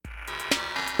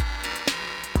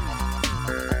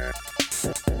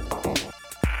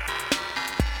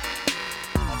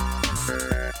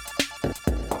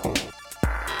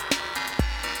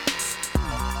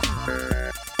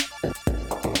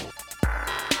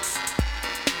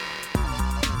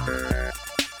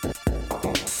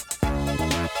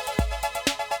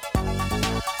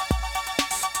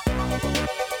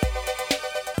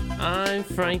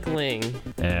Frank Ling.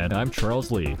 And I'm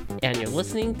Charles Lee. And you're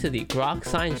listening to the Groks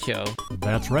Science Show.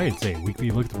 That's right, it's a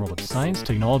weekly look at the world of science,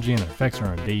 technology, and their effects on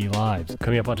our daily lives.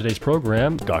 Coming up on today's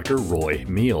program, Dr. Roy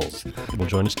Meals will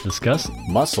join us to discuss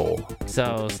muscle.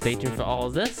 So stay tuned for all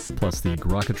of this. Plus the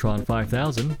Grokatron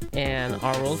 5000. And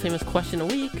our world-famous question a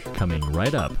week. Coming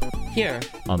right up. Here.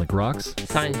 On the Groks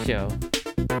Science Show.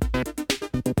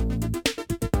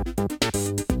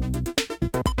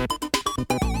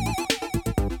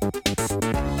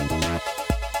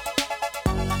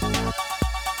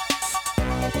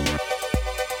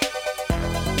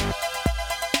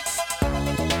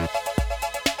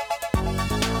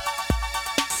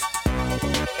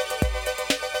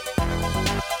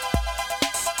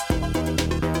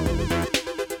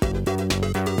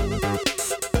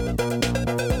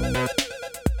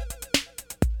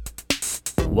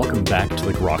 Welcome back to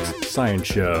the Groks Science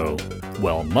Show.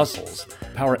 Well, muscles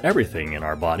power everything in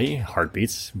our body,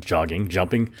 heartbeats, jogging,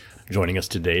 jumping. Joining us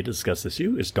today to discuss this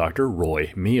issue is Dr.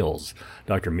 Roy Meals.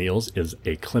 Dr. Meals is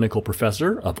a clinical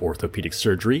professor of orthopedic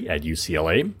surgery at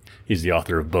UCLA. He's the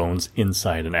author of Bones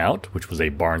Inside and Out, which was a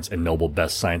Barnes & Noble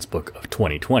Best Science Book of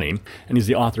 2020. And he's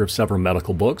the author of several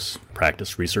medical books,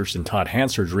 practiced, researched, and taught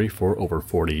hand surgery for over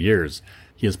 40 years.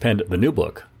 He has penned the new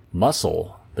book,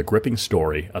 Muscle, The Gripping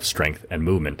Story of Strength and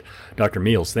Movement. Dr.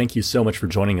 Meals, thank you so much for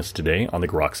joining us today on the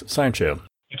Groks Science Show.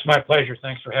 It's my pleasure.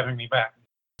 Thanks for having me back.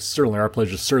 Certainly our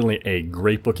pleasure. Certainly a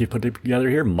great book you put together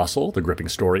here, Muscle, The Gripping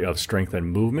Story of Strength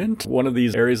and Movement. One of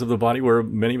these areas of the body where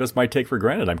many of us might take for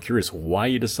granted. I'm curious why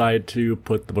you decided to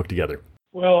put the book together.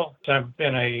 Well, I've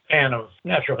been a fan of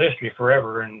natural history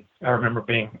forever, and I remember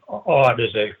being awed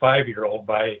as a 5-year-old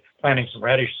by planting some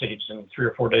radish seeds, and 3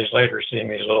 or 4 days later seeing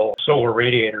these little solar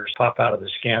radiators pop out of the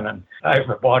skin. And I've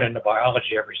bought into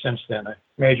biology ever since then. I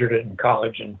majored in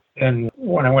college, and then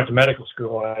when I went to medical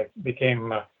school, I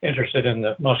became interested in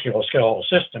the musculoskeletal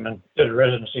system and did a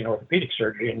residency in orthopedic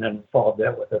surgery, and then followed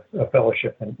that with a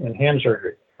fellowship in hand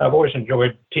surgery. I've always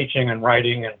enjoyed teaching and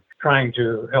writing and trying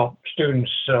to help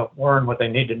students learn what they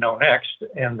need to know next,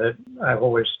 and that I've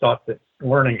always thought that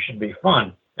learning should be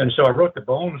fun. And so I wrote the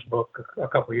Bones book a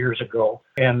couple of years ago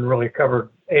and really covered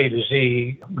A to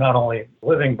Z, not only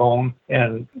living bone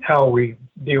and how we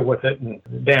deal with it and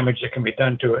the damage that can be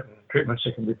done to it and treatments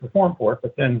that can be performed for it,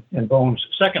 but then in bone's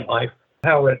second life,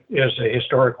 how it is a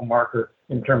historical marker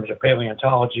in terms of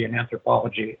paleontology and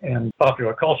anthropology and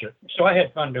popular culture. So I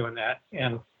had fun doing that.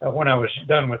 And when I was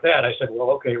done with that, I said,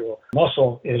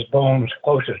 muscle is bone's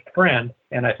closest friend.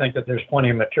 And I think that there's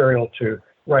plenty of material to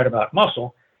write about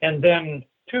muscle. And then,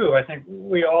 too, I think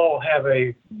we all have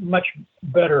a much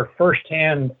better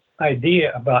firsthand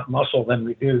idea about muscle than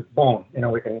we do bone. You know,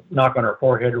 we can knock on our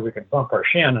forehead or we can bump our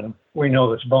shin and we know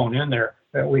there's bone in there.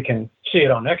 That we can see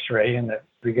it on x-ray, and that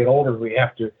as we get older, we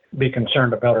have to be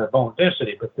concerned about our bone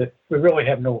density, but that we really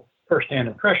have no firsthand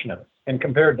impression of it. And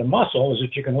compared to muscle is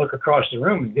that you can look across the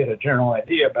room and get a general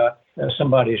idea about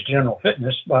somebody's general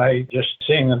fitness by just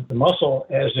seeing the muscle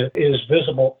as it is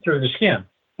visible through the skin.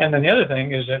 And then the other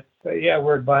thing is that,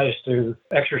 we're advised to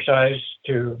exercise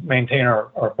to maintain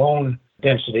our bone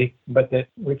density, but that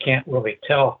we can't really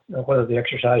tell whether the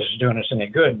exercise is doing us any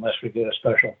good unless we get a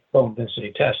special bone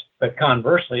density test. But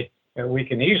conversely, we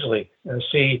can easily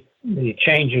see the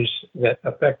changes that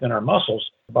affect in our muscles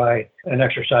by an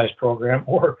exercise program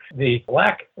or the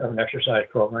lack of an exercise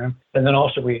program. And then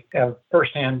also we have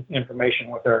firsthand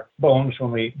information with our bones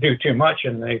when we do too much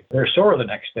and they're sore the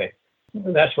next day.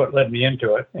 That's what led me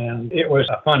into it. And it was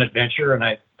a fun adventure. And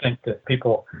I think that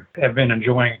people have been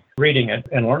enjoying reading it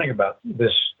and learning about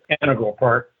this integral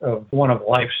part of one of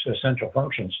life's essential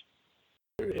functions.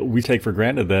 We take for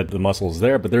granted that the muscle is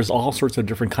there, but there's all sorts of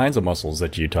different kinds of muscles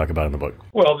that you talk about in the book.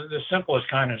 Well, the simplest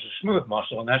kind is a smooth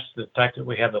muscle, and that's the type that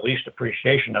we have the least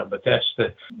appreciation of. But that's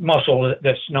the muscle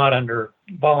that's not under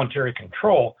voluntary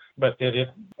control, but that it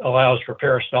allows for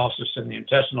peristalsis in the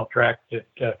intestinal tract. It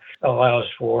allows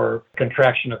for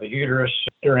contraction of the uterus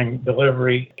during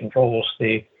delivery, controls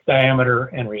the diameter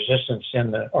and resistance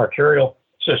in the arterial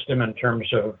system in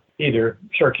terms of either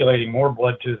circulating more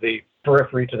blood to the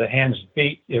periphery to the hands and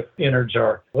feet if innards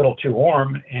are a little too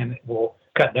warm, and it will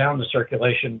cut down the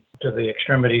circulation to the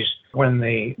extremities when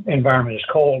the environment is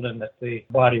cold and that the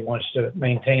body wants to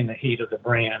maintain the heat of the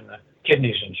brain and the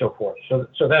kidneys and so forth.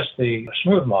 So that's the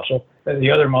smooth muscle. The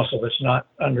other muscle that's not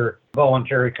under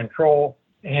voluntary control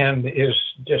and is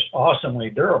just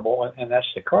awesomely durable, and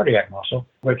that's the cardiac muscle,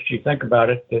 which you think about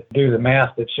it, that do the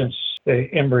math that since the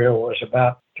embryo was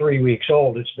about 3 weeks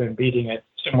old, it's been beating at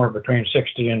somewhere between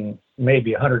 60 and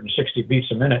maybe 160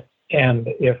 beats a minute. And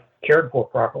if cared for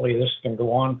properly, this can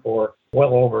go on for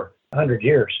well over 100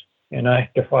 years. And I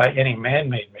defy any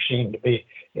man-made machine to be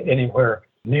anywhere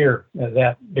near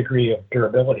that degree of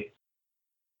durability.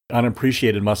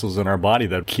 Unappreciated muscles in our body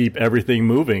that keep everything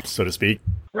moving, so to speak.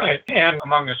 Right. And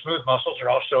among the smooth muscles are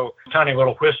also tiny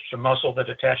little wisps of muscle that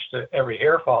attach to every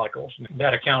hair follicles. And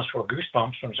that accounts for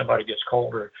goosebumps when somebody gets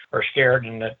cold or scared,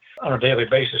 and that on a daily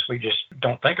basis we just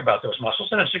don't think about those muscles.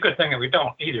 And it's a good thing that we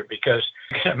don't either, because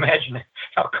you can imagine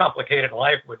how complicated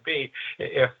life would be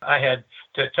if I had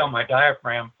to tell my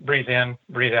diaphragm, breathe in,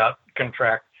 breathe out,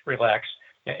 contract, relax,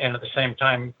 and at the same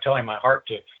time telling my heart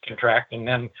to contract. And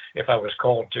then if I was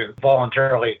cold, to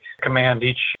voluntarily command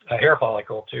each hair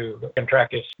follicle to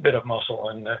contract its bit of muscle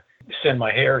and send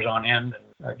my hairs on end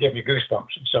and give me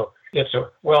goosebumps. And so it's a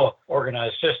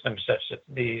well-organized system such that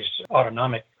these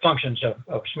autonomic functions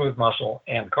of smooth muscle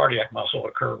and cardiac muscle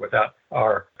occur without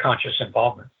our conscious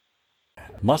involvement.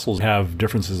 Muscles have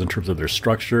differences in terms of their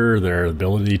structure, their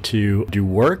ability to do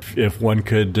work. If one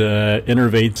could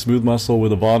innervate smooth muscle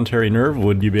with a voluntary nerve,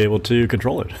 would you be able to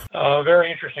control it? A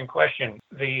very interesting question.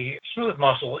 The smooth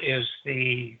muscle is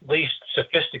the least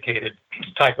sophisticated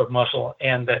type of muscle,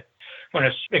 and that when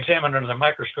it's examined under the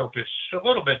microscope, it's a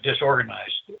little bit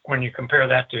disorganized. When you compare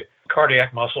that to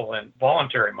cardiac muscle and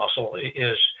voluntary muscle,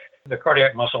 is the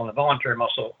cardiac muscle and the voluntary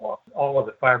muscle, all of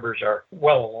the fibers are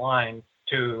well aligned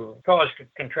to cause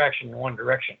contraction in one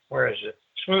direction, whereas the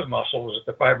smooth muscles,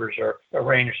 the fibers are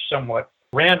arranged somewhat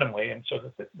randomly, and so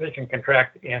that they can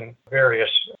contract in various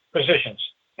positions.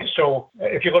 And so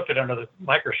if you looked at it under the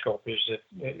microscope,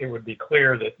 it would be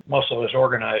clear that muscle is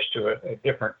organized to a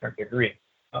different degree.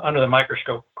 Under the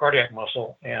microscope, cardiac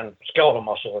muscle and skeletal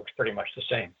muscle looks pretty much the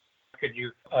same. Could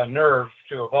you nerve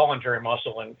to a voluntary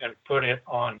muscle and put it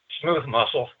on smooth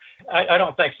muscle? I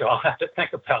don't think so. I'll have to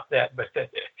think about that. But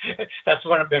that's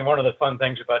been one of the fun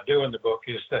things about doing the book,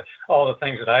 is that all the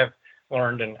things that I've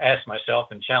learned and asked myself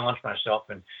and challenged myself.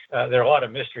 And there are a lot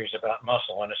of mysteries about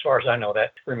muscle. And as far as I know,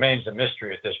 that remains a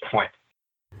mystery at this point.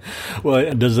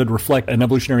 Well, does it reflect an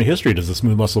evolutionary history? Does the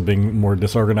smooth muscle being more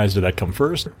disorganized, did that come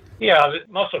first? Yeah,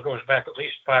 the muscle goes back at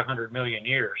least 500 million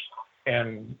years,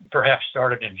 and perhaps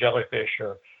started in jellyfish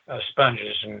or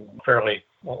sponges and fairly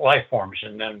life forms,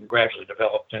 and then gradually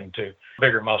developed into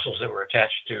bigger muscles that were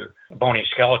attached to bony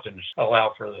skeletons,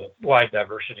 allow for the wide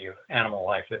diversity of animal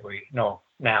life that we know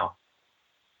now.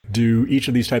 Do each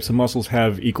of these types of muscles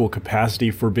have equal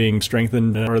capacity for being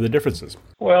strengthened, or are there differences?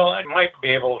 Well, I might be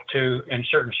able to, in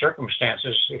certain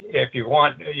circumstances, if you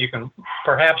want, you can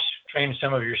perhaps train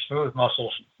some of your smooth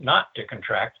muscles not to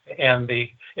contract. And the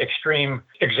extreme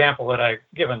example that I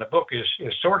give in the book is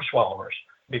sword swallowers,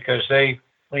 because they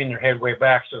lean their head way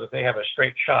back so that they have a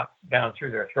straight shot down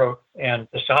through their throat and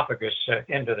esophagus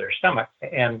into their stomach.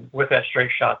 And with that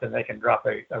straight shot, then they can drop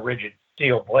a rigid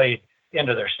steel blade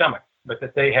into their stomach. But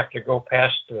that they have to go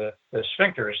past the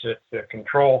sphincters that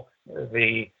control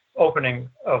the opening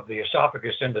of the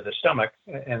esophagus into the stomach.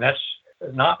 And that's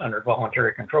not under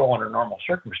voluntary control under normal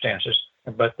circumstances,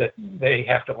 but that they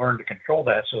have to learn to control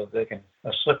that so that they can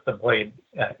slip the blade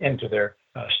into their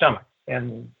stomach.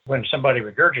 And when somebody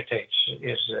regurgitates,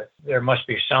 there must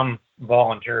be some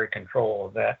voluntary control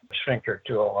of that sphincter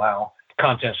to allow the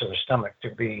contents of the stomach to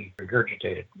be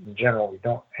regurgitated. In general, we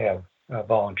don't have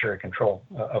voluntary control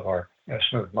of our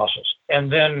smooth muscles.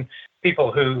 And then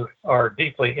people who are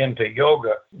deeply into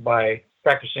yoga, by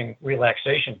practicing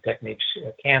relaxation techniques,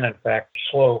 can in fact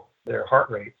slow their heart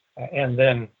rate. And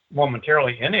then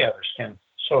momentarily, any of us can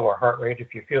slow our heart rate.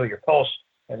 If you feel your pulse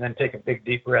and then take a big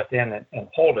deep breath in and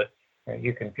hold it,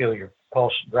 you can feel your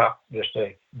pulse drop just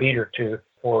a beat or two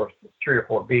for 3 or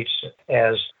 4 beats,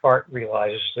 as heart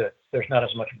realizes that there's not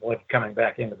as much blood coming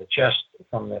back into the chest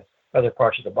from the other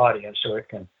parts of the body, and so it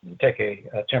can take a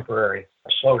temporary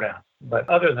slowdown. But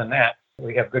other than that,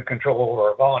 we have good control over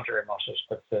our voluntary muscles,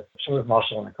 but the smooth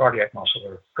muscle and the cardiac muscle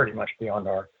are pretty much beyond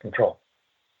our control.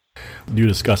 You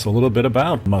discuss a little bit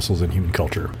about muscles in human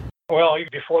culture. Well,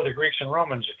 before the Greeks and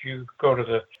Romans, if you go to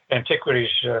the Antiquities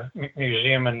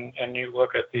Museum and you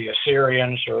look at the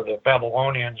Assyrians or the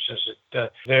Babylonians,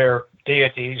 their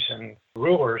deities and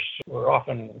rulers were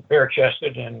often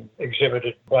bare-chested and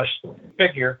exhibited bust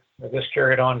figure. This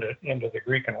carried on into the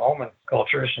Greek and Roman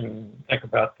cultures, and think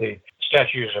about the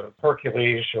statues of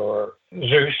Hercules or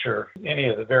Zeus or any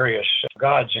of the various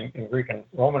gods in Greek and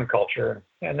Roman culture.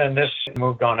 And then this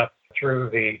moved on up through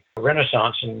the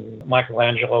Renaissance, and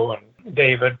Michelangelo and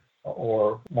David,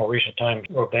 or more recent times,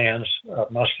 Rodin's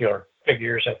muscular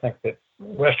figures. I think that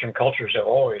Western cultures have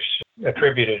always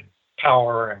attributed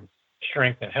power and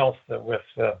strength and health with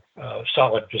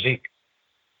solid physique.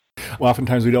 Well,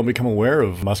 oftentimes we don't become aware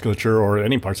of musculature or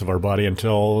any parts of our body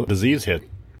until disease hit.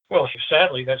 Well,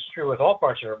 sadly, that's true with all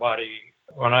parts of our body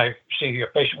when I see a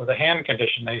patient with a hand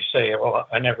condition, they say, well,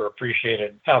 I never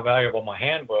appreciated how valuable my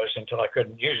hand was until I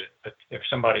couldn't use it. But if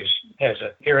somebody has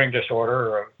a hearing disorder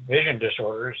or a vision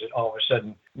disorder, it all of a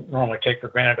sudden normally take for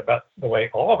granted about the way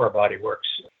all of our body works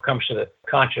comes to the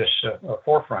conscious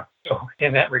forefront. So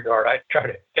in that regard, I try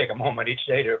to take a moment each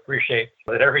day to appreciate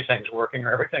that everything's working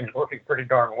or everything's working pretty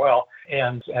darn well,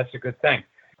 and that's a good thing.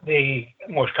 The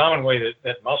most common way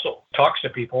that muscle talks to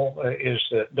people is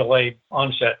the delayed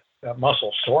onset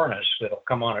muscle soreness that'll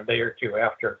come on a day or two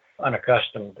after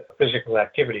unaccustomed physical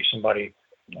activity. Somebody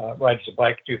rides the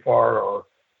bike too far or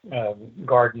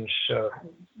gardens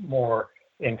more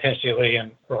intensely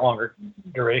and for longer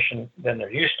duration than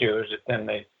they're used to, is that then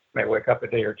they may wake up a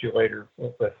day or two later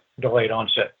with delayed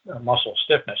onset muscle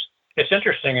stiffness. It's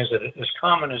interesting is that as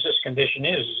common as this condition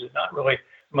is that not really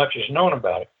much is known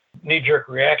about it. Knee-jerk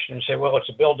reaction and say, well, it's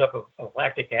a buildup of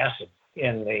lactic acid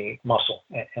in the muscle.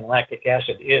 And lactic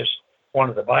acid is one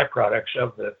of the byproducts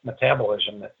of the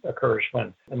metabolism that occurs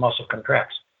when the muscle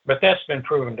contracts. But that's been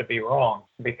proven to be wrong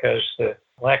because the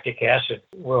lactic acid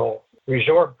will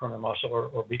resorb from the muscle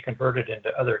or be converted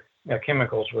into other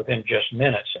chemicals within just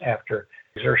minutes after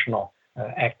exertional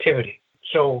activity.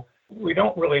 So we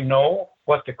don't really know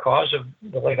what the cause of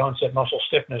delayed onset muscle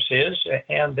stiffness is,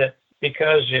 and that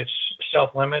because it's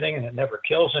self-limiting and it never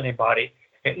kills anybody,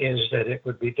 is that it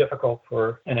would be difficult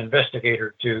for an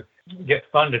investigator to get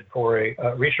funded for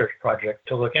a research project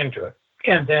to look into it.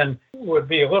 And then it would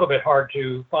be a little bit hard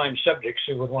to find subjects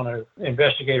who would want an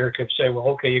investigator could say, well,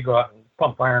 okay, you go out and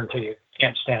pump iron until you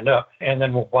can't stand up, and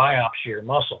then we'll biopsy your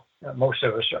muscle. Most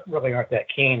of us really aren't that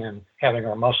keen in having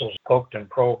our muscles poked and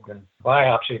probed and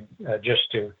biopsied just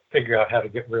to figure out how to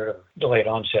get rid of delayed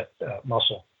onset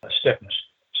muscle stiffness.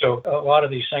 So a lot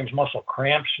of these things, muscle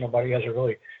cramps, nobody has a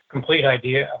really complete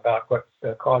idea about what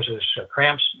causes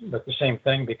cramps, but the same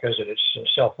thing, because it is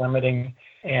self-limiting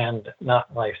and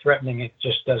not life-threatening, it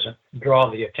just doesn't draw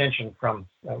the attention from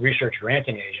research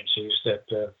granting agencies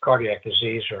that cardiac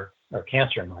disease or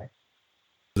cancer might.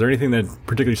 Is there anything that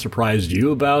particularly surprised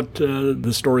you about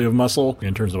the story of muscle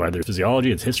in terms of either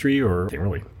physiology, its history, or anything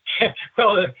really?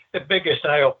 Well, the biggest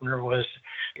eye-opener was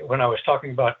when I was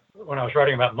writing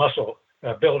about muscle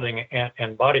building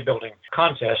and bodybuilding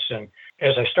contests. And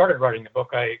as I started writing the book,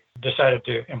 I decided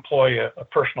to employ a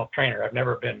personal trainer. I've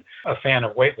never been a fan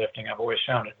of weightlifting. I've always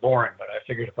found it boring, but I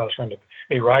figured if I was going to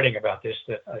be writing about this,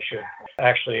 that I should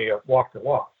actually walk the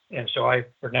walk. And so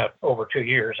for now over 2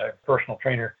 years, I have a personal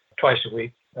trainer twice a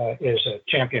week, is a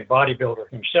champion bodybuilder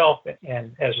himself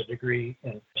and has a degree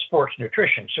in sports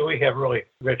nutrition. So we have really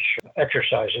rich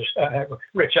exercises.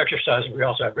 We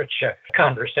also have rich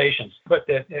conversations. But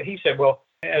he said, well,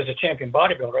 as a champion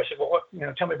bodybuilder, I said, well,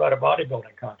 tell me about a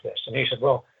bodybuilding contest. And he said,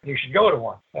 well, you should go to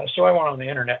one. So I went on the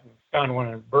internet and found one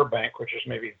in Burbank, which is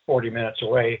maybe 40 minutes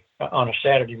away on a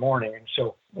Saturday morning. And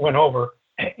so went over,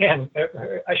 and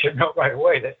I should note right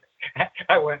away that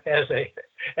I went as a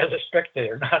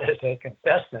spectator, not as a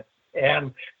contestant,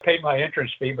 and paid my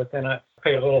entrance fee, but then I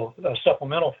paid a little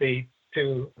supplemental fee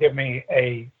to give me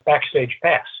a backstage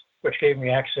pass, which gave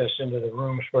me access into the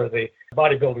rooms where the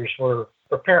bodybuilders were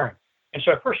preparing. And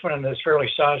so I first went into this fairly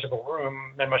sizable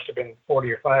room. There must have been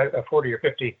 40 or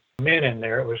 50 men in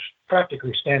there. It was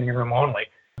practically standing room only,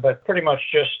 but pretty much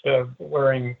just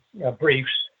wearing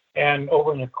briefs. And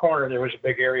over in the corner, there was a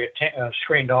big area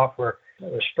screened off where there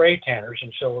were spray tanners.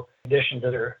 And so in addition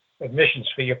to their admissions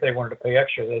fee, if they wanted to pay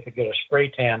extra, they could get a spray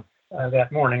tan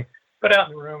that morning. But out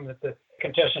in the room that the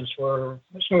contestants were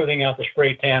smoothing out the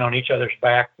spray tan on each other's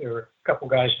back. There were a couple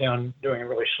guys down doing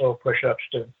really slow push-ups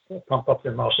to pump up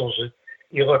their muscles.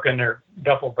 You look in their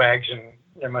duffel bags, and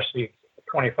there must be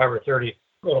 25 or 30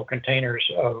 little containers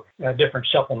of different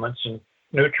supplements and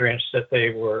nutrients that they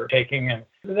were taking, and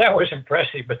that was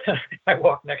impressive. But then I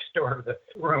walked next door to the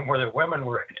room where the women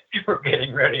were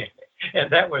getting ready, and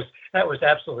that was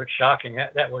absolutely shocking.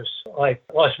 That was like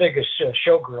Las Vegas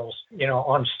showgirls,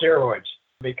 on steroids,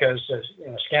 because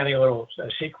scanty little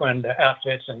sequined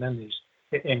outfits, and then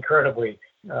these incredibly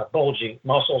bulgy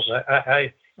muscles.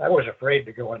 I was afraid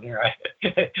to go in there.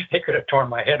 They could have torn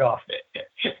my head off.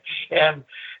 And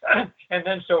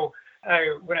then so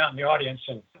I went out in the audience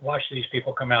and watched these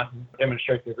people come out and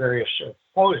demonstrate their various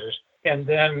poses. And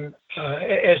then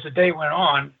as the day went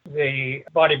on, the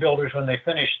bodybuilders, when they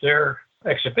finished their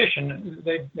exhibition,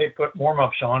 they put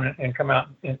warm-ups on and come out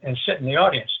and sit in the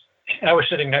audience. And I was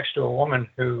sitting next to a woman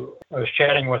who I was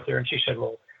chatting with her, and she said,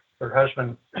 well, her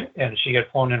husband, and she had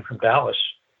flown in from Dallas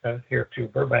here to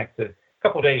Burbank a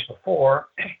couple of days before,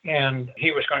 and he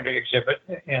was going to exhibit,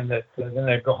 and that then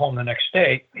they'd go home the next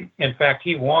day. In fact,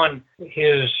 he won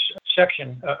his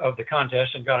section of the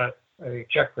contest and got a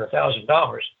check for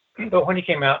 $1,000. But when he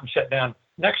came out and sat down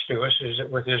next to us,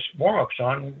 with his warm-ups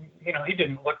on, he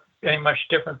didn't look any much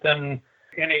different than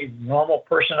any normal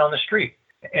person on the street.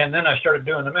 And then I started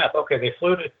doing the math. Okay, they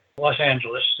flew to Los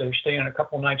Angeles. They're staying a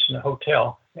couple nights in a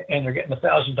hotel, and they're getting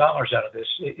 $1,000 out of this.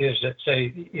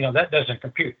 That doesn't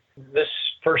compute. This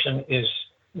person is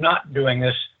not doing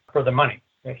this for the money.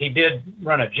 He did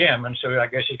run a gym, and so I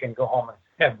guess he can go home and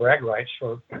have brag rights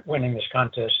for winning this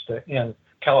contest in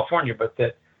California. But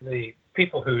that the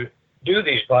people who do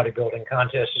these bodybuilding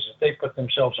contests is that they put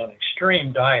themselves on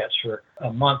extreme diets for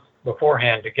a month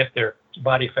beforehand to get their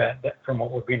body fat from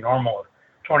what would be normal of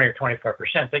 20 or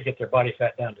 25%. They get their body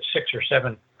fat down to 6 or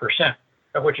 7%,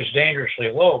 which is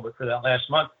dangerously low. But for that last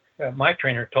month, my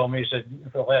trainer told me, he said,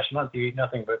 for the last month, you eat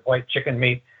nothing but white chicken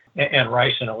meat and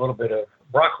rice and a little bit of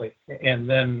broccoli. And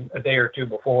then a day or two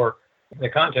before the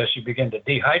contest, you begin to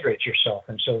dehydrate yourself,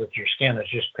 and so that your skin is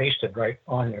just pasted right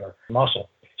on your muscle.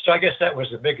 So I guess that was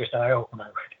the biggest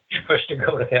eye-opener, was to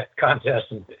go to that contest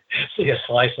and see a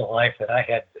slice of life that I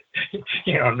had,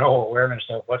 no awareness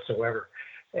of whatsoever.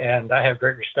 And I have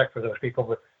great respect for those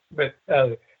people, but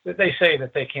they say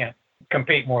that they can't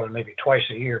compete more than maybe twice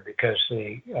a year because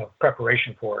the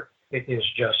preparation for it is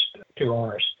just too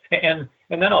onerous. And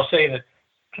then I'll say that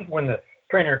when the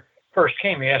trainer first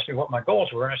came, he asked me what my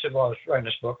goals were, and I said, well, I was writing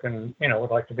this book and, would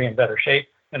like to be in better shape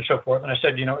and so forth. And I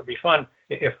said, it'd be fun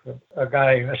if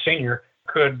a senior,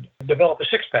 could develop a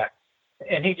six-pack.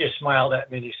 And he just smiled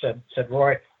at me and he said,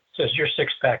 Roy, your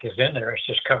six-pack is in there, it's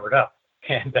just covered up.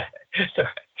 And so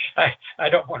I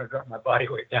don't want to drop my body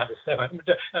weight down to 7.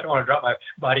 I don't want to drop my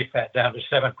body fat down to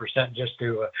 7% just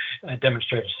to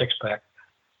demonstrate a six-pack.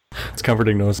 It's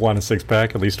comforting to want a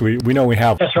six-pack. At least we know we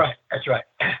have. That's right.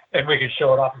 And we could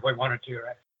show it off if we wanted to,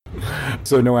 right?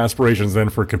 So no aspirations then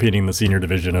for competing in the senior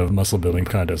division of muscle building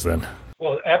contest then?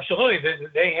 Well, absolutely.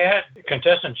 They had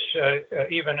contestants,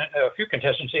 even a few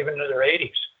contestants, even into their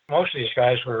 80s. Most of these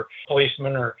guys were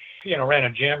policemen or, ran a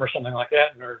gym or something like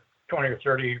that, and they're 20 or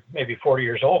 30, maybe 40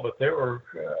 years old, but there were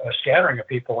a scattering of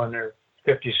people in their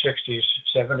 50s, 60s,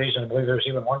 70s, and I believe there was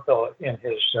even one fellow in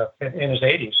his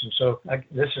 80s. And so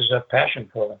this is a passion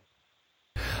for them.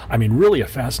 I mean, really a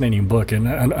fascinating book, and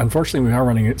unfortunately we are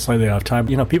running slightly out of time.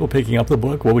 People picking up the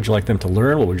book, what would you like them to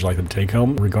learn? What would you like them to take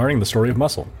home regarding the story of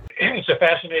muscle? It's a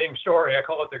fascinating story. I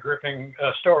call it the gripping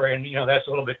story, and that's a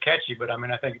little bit catchy, but I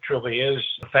think it truly is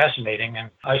fascinating, and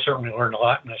I certainly learned a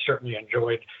lot, and I certainly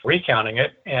enjoyed recounting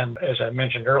it. And as I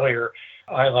mentioned earlier,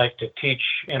 I like to teach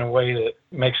in a way that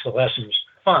makes the lessons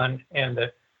fun, and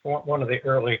that one of the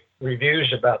early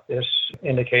reviews about this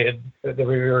indicated that the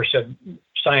reviewer said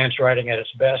science writing at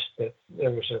its best, that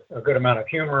there was a good amount of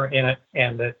humor in it,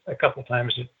 and that a couple of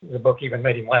times the book even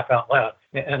made him laugh out loud.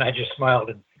 And I just smiled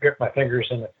and gripped my fingers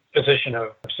in the position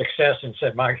of success and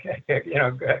said,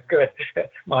 good.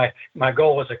 My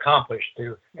goal was accomplished,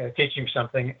 to teach him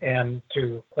something and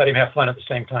to let him have fun at the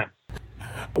same time.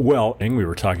 Well, we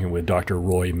were talking with Dr.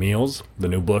 Roy Meals, the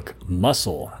new book,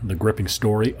 Muscle, the gripping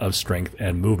story of strength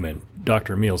and movement.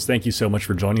 Dr. Meals, thank you so much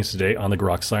for joining us today on the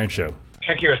Groks Science Show.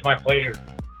 Thank you. It's my pleasure.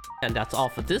 And that's all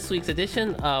for this week's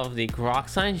edition of the Groks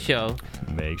Science Show.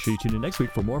 Make sure you tune in next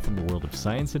week for more from the world of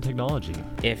science and technology.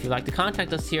 If you'd like to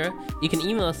contact us here, you can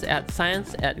email us at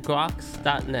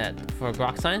science@groks.net. For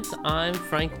Groks Science, I'm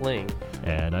Frank Ling.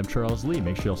 And I'm Charles Lee.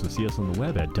 Make sure you also see us on the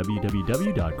web at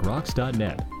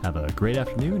www.groks.net. Have a great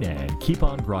afternoon and keep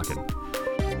on grokking.